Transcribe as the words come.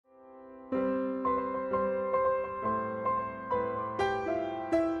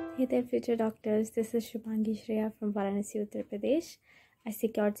Hey there, future doctors. This is Shubhangi Shreya from Varanasi, Uttar Pradesh. I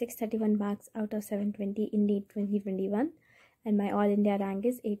secured 631 marks out of 720 in NEET 2021, and my All India rank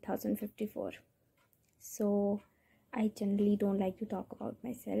is 8054. So, I generally don't like to talk about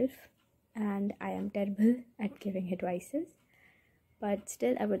myself, and I am terrible at giving advices. But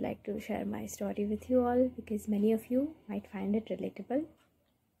still, I would like to share my story with you all because many of you might find it relatable.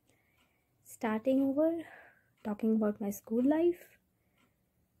 Starting over, talking about my school life.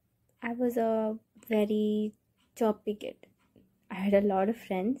 I was a very choppy kid. I had a lot of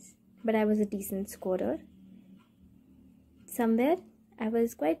friends, but I was a decent scorer. Somewhere, I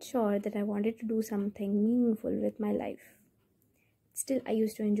was quite sure that I wanted to do something meaningful with my life. Still, I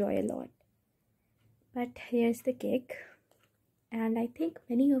used to enjoy a lot. But here's the kick, and I think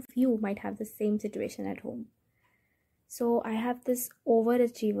many of you might have the same situation at home. So I have this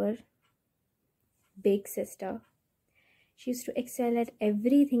overachiever, big sister. She used to excel at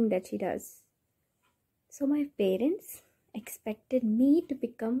everything that she does. So my parents expected me to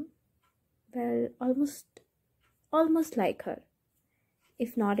become, well, almost like her.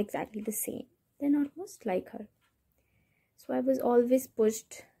 If not exactly the same, then almost like her. So I was always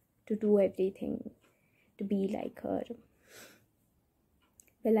pushed to do everything, to be like her.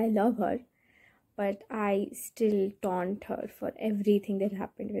 Well, I love her, but I still taunt her for everything that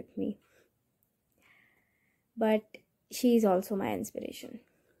happened with me. But she is also my inspiration.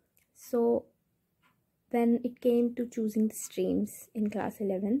 So when it came to choosing the streams in class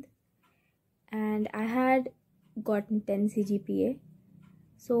 11th, and I had gotten 10 CGPA,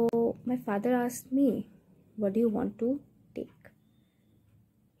 so my father asked me, what do you want to take?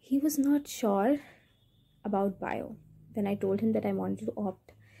 He was not sure about bio. When I told him that I wanted to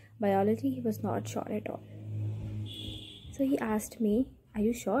opt biology, he was not sure at all. So he asked me, are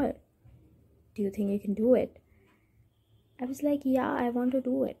you sure? Do you think you can do it? I was like, yeah, I want to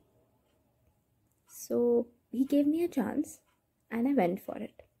do it. So he gave me a chance and I went for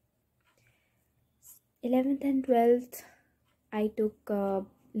it. 11th and 12th, I took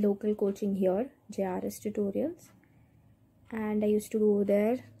local coaching here, JRS tutorials. And I used to go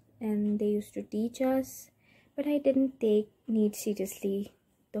there and they used to teach us. But I didn't take NEET seriously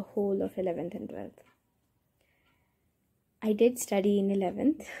the whole of 11th and 12th. I did study in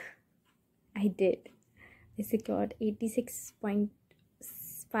 11th. I did. I secured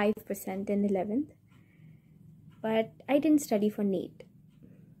 86.5% in 11th. But I didn't study for NEET.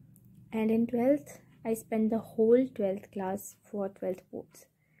 And in 12th, I spent the whole 12th class for 12th boards.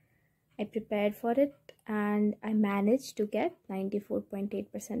 I prepared for it and I managed to get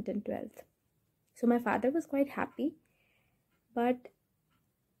 94.8% in 12th. So my father was quite happy. But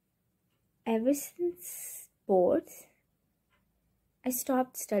ever since boards, I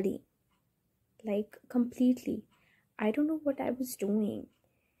stopped studying. Like completely. I don't know what I was doing.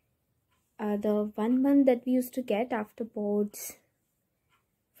 The 1 month that we used to get after boards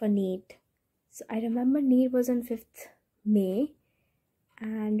for NEET. So I remember NEET was on 5th May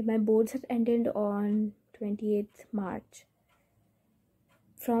and my boards had ended on 28th March.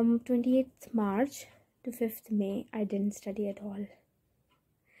 From 28th March to 5th May, I didn't study at all.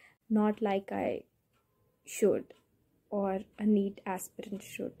 Not like I should or a NEET aspirant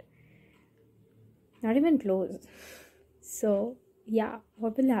should. Not even close. So yeah,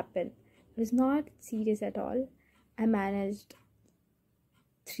 what will happen? I was not serious at all. I managed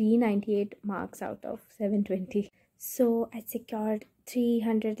 398 marks out of 720. So I secured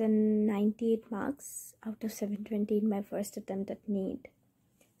 398 marks out of 720 in my first attempt at NEET.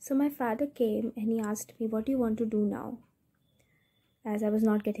 So my father came and he asked me, what do you want to do now? As I was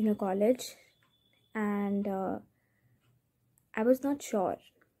not getting a college and I was not sure.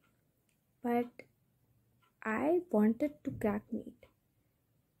 But I wanted to crack NEET.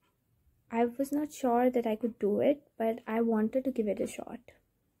 I was not sure that I could do it, but I wanted to give it a shot.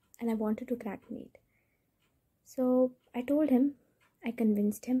 And I wanted to crack NEET. So I told him, I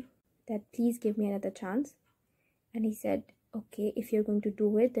convinced him that please give me another chance. And he said, okay, if you're going to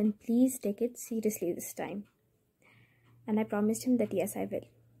do it, then please take it seriously this time. And I promised him that yes, I will.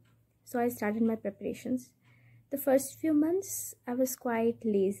 So I started my preparations. The first few months, I was quite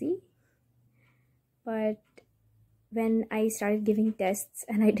lazy. But when I started giving tests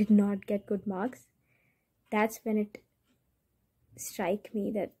and I did not get good marks, that's when it struck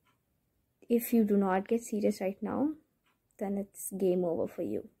me that if you do not get serious right now, then it's game over for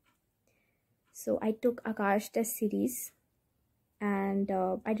you. So I took Akash test series and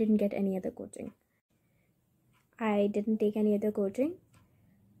I didn't get any other coaching. I didn't take any other coaching.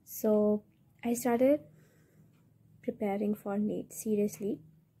 So I started preparing for NEET seriously.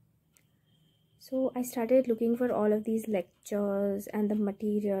 So I started looking for all of these lectures and the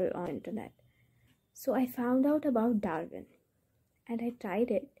material on internet. So I found out about Darwin and I tried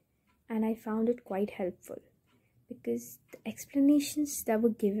it, and I found it quite helpful because the explanations that were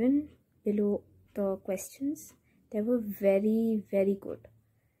given below the questions, they were very, very good.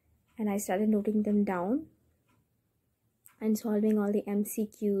 And I started noting them down and solving all the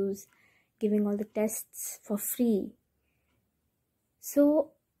MCQs, giving all the tests for free.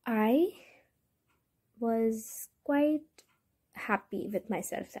 So I was quite happy with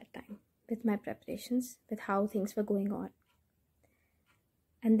myself that time, with my preparations, with how things were going on.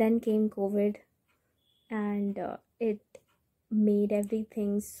 And then came COVID, and it made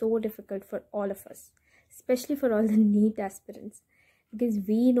everything so difficult for all of us, especially for all the NEET aspirants, because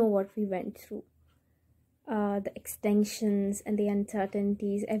we know what we went through. The extensions and the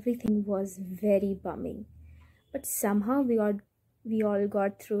uncertainties, everything was very bumming. But somehow we all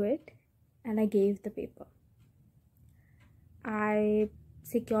got through it, and I gave the paper. I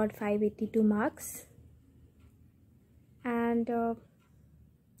secured 582 marks, and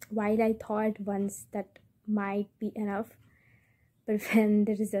while I thought once that might be enough, but when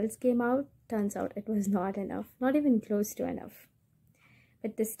the results came out, turns out it was not enough, not even close to enough.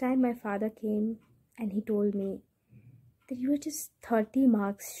 But this time my father came and he told me that you were just 30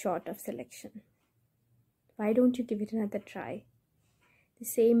 marks short of selection. Why don't you give it another try? The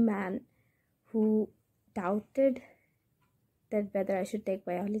same man who doubted that whether I should take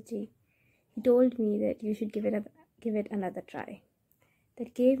biology, he told me that you should give it another try.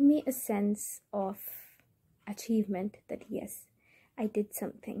 That gave me a sense of achievement that yes, I did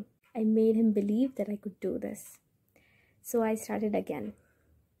something. I made him believe that I could do this. So I started again.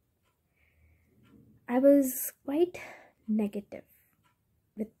 I was quite negative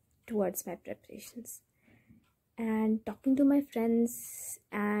towards my preparations. And talking to my friends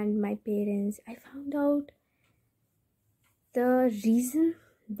and my parents, I found out the reason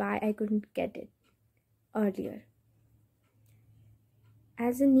why I couldn't get it earlier.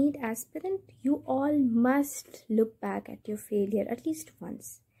 As a NEET aspirant, you all must look back at your failure at least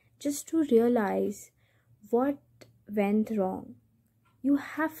once, just to realize what went wrong. You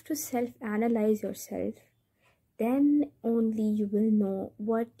have to self-analyze yourself. Then only you will know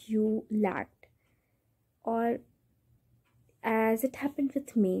what you lacked. Or as it happened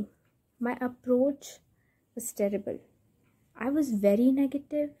with me, my approach was terrible. I was very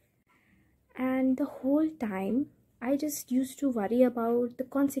negative, and the whole time I just used to worry about the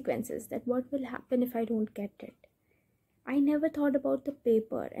consequences, that what will happen if I don't get it. I never thought about the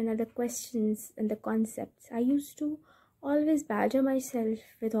paper and other questions and the concepts. I used to always badger myself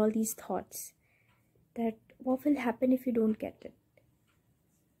with all these thoughts that what will happen if you don't get it.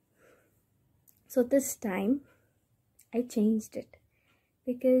 So this time I changed it,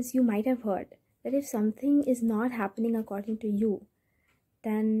 because you might have heard that if something is not happening according to you,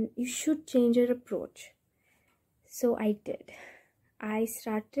 then you should change your approach. So I did. I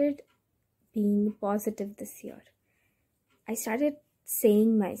started being positive this year. I started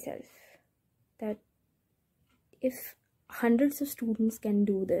saying myself that if hundreds of students can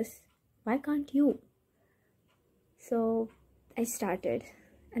do this, why can't you? So I started,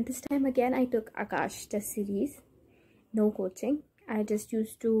 and this time again I took Akash test series, no coaching. I just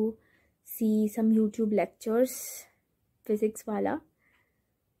used to see some YouTube lectures, physics wala,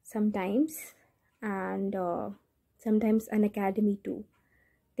 sometimes, and sometimes an academy too.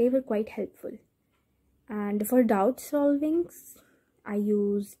 They were quite helpful. And for doubt solvings, I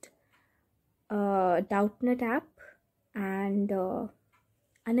used a Doubtnut app and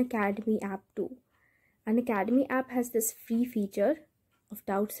an academy app too. An academy app has this free feature of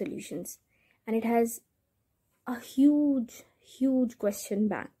doubt solutions, and it has a huge question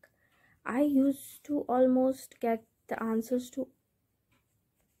bank. I used to almost get the answers to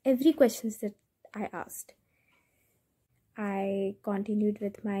every questions that I asked. I continued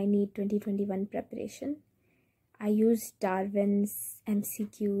with my NEET 2021 preparation. I used Darwin's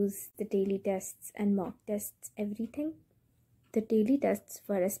MCQs, the daily tests and mock tests, everything. The daily tests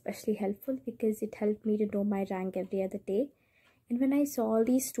were especially helpful because it helped me to know my rank every other day. And when I saw all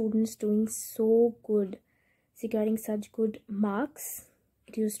these students doing so good, securing such good marks,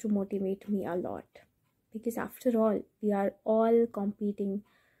 it used to motivate me a lot. Because after all, we are all competing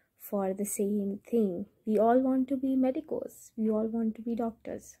for the same thing. We all want to be medicos. We all want to be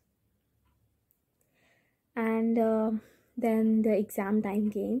doctors. And then the exam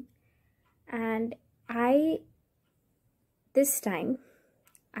time came, and this time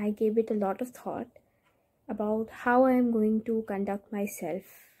I gave it a lot of thought about how I am going to conduct myself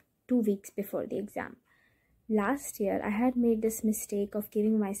 2 weeks before the exam. last year I had made this mistake of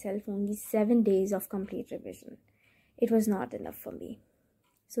giving myself only 7 days of complete revision. It was not enough for me.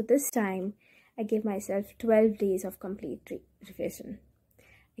 So this time I gave myself 12 days of complete revision.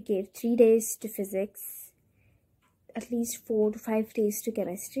 I gave 3 days to physics, at least 4 to 5 days to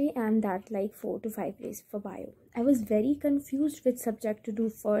chemistry, and that like 4 to 5 days for bio. I was very confused which subject to do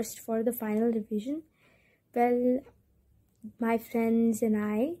first for the final revision. Well, my friends and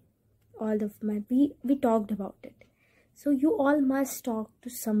I, we talked about it. So you all must talk to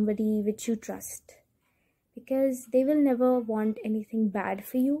somebody which you trust, because they will never want anything bad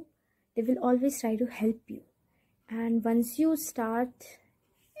for you. They will always try to help you. And once you start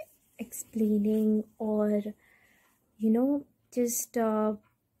explaining or just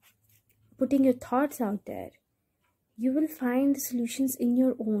putting your thoughts out there, you will find the solutions in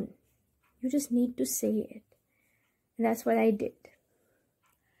your own. You just need to say it. And that's what I did.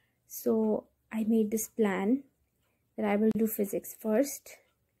 So I made this plan that I will do physics first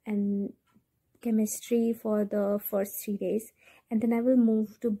and chemistry for the first 3 days, and then I will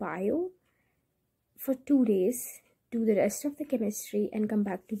move to bio for 2 days, do the rest of the chemistry and come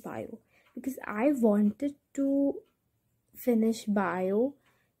back to bio, because I wanted to finish bio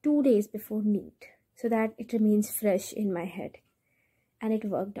 2 days before NEET so that it remains fresh in my head, and it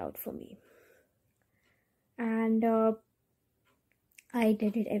worked out for me. And I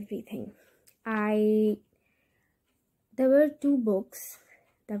did it everything. There were 2 books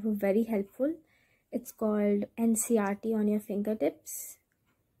that were very helpful. It's called NCERT on your fingertips.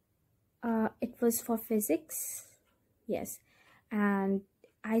 It was for physics, yes, and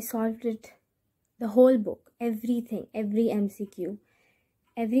I solved it, the whole book, everything, every MCQ,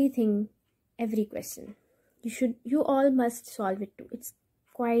 everything, every question. You all must solve it too. It's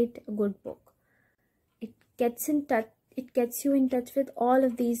quite a good book. It gets you in touch with all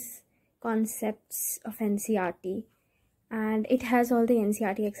of these concepts of NCERT, and it has all the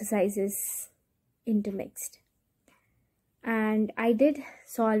NCERT exercises intermixed. And I did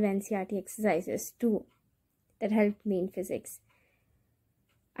solve NCERT exercises too that helped me in physics.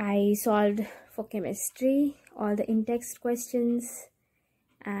 I solved for chemistry all the in-text questions,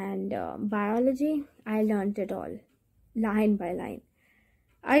 and biology, I learned it all line by line.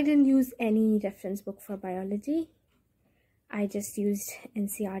 I didn't use any reference book for biology. I just used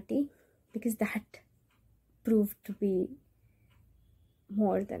NCERT because that proved to be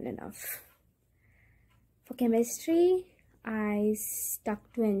more than enough. For chemistry, I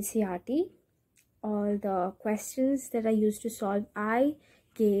stuck to NCERT. All the questions that I used to solve, I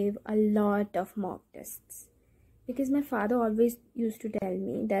gave a lot of mock tests, because my father always used to tell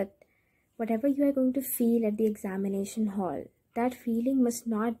me that whatever you are going to feel at the examination hall, that feeling must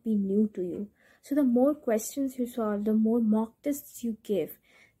not be new to you. So the more questions you solve, the more mock tests you give,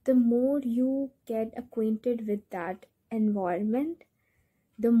 the more you get acquainted with that environment,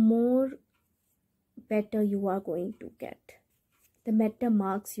 the more better you are going to get, the better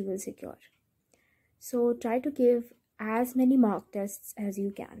marks you will secure. So try to give as many mock tests as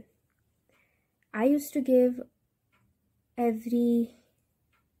you can. I used to give every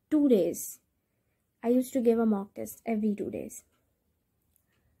 2 days. I used to give a mock test every 2 days,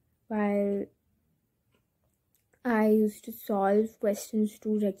 while I used to solve questions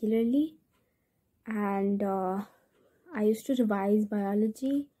too regularly, and I used to revise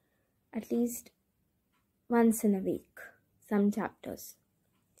biology at least once in a week, some chapters.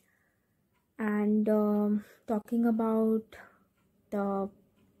 And talking about the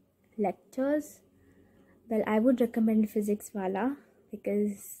lectures, well, I would recommend Physics Wala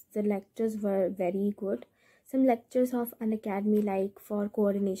because the lectures were very good. Some lectures of an academy, like for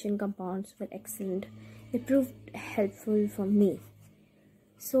coordination compounds, were excellent. They proved helpful for me.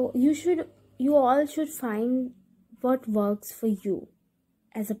 So you all should find what works for you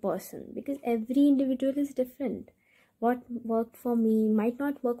as a person, because every individual is different. What worked for me might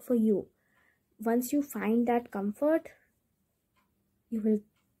not work for you. Once you find that comfort, you will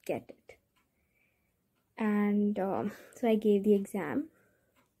get it. And so I gave the exam,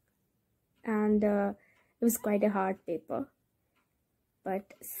 and it was quite a hard paper,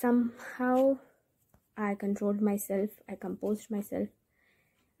 but somehow I controlled myself, I composed myself.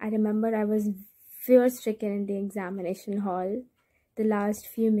 I remember I was fear-stricken in the examination hall. The last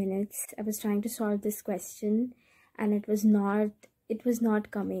few minutes, I was trying to solve this question, and it was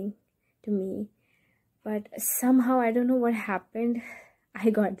not coming to me, but somehow, I don't know what happened, I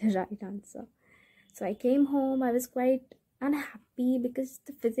got the right answer. So I came home. I was quite unhappy because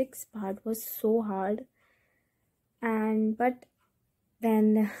the physics part was so hard, but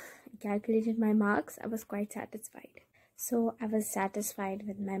then I calculated my marks. I was quite satisfied. So I was satisfied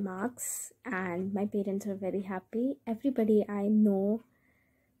with my marks and my parents were very happy. Everybody I know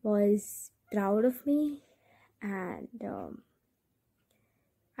was proud of me, and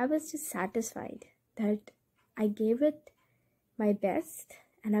I was just satisfied that I gave it my best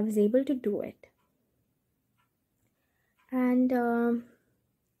and I was able to do it. And the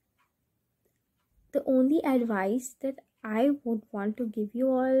only advice that I would want to give you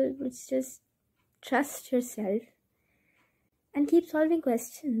all was just trust yourself and keep solving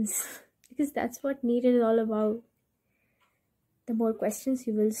questions because that's what NEET is all about. The more questions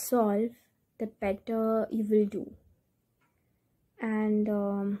you will solve, the better you will do.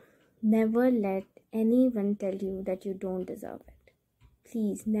 And never let anyone tell you that you don't deserve it.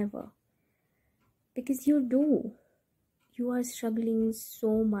 Please, never. Because you do. You are struggling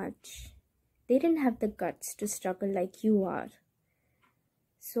so much. They didn't have the guts to struggle like you are.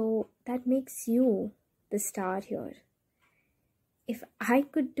 So that makes you the star here. If I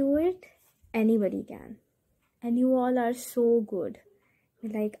could do it, anybody can. And you all are so good.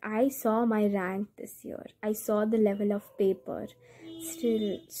 Like, I saw my rank this year. I saw the level of paper.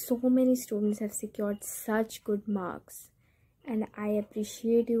 Still, so many students have secured such good marks. And I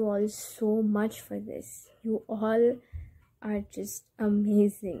appreciate you all so much for this. You all are just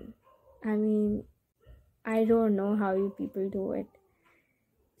amazing. I mean, I don't know how you people do it.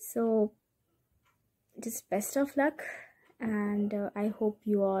 So, just best of luck. And I hope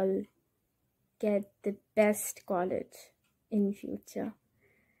you all get the best college in future.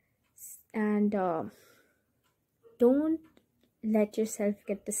 And don't let yourself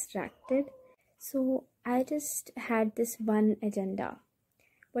get distracted. So I just had this one agenda.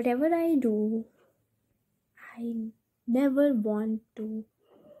 Whatever I do, I never want to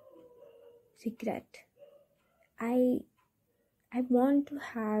regret. I want to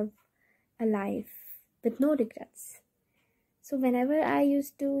have a life with no regrets. So whenever I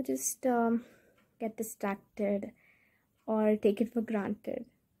used to just get distracted or take it for granted,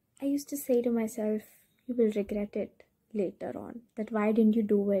 I used to say to myself, you will regret it later on. That why didn't you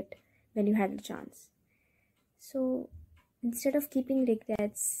do it when you had a chance? So instead of keeping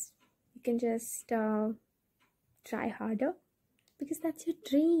regrets, you can just try harder because that's your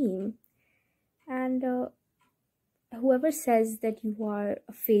dream. And whoever says that you are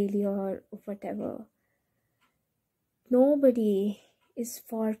a failure or whatever, nobody is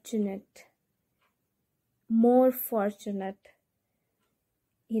fortunate, more fortunate,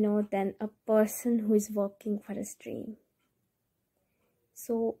 than a person who is working for his dream.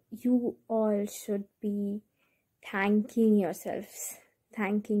 So you all should be thanking yourselves,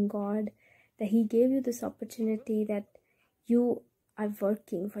 thanking God that He gave you this opportunity, that you are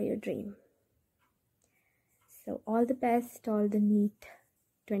working for your dream. So all the best, all the NEET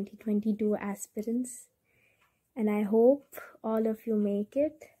 2022 aspirants. And I hope all of you make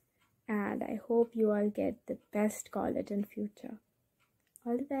it. And I hope you all get the best college in future.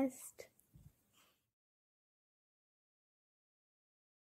 All the best.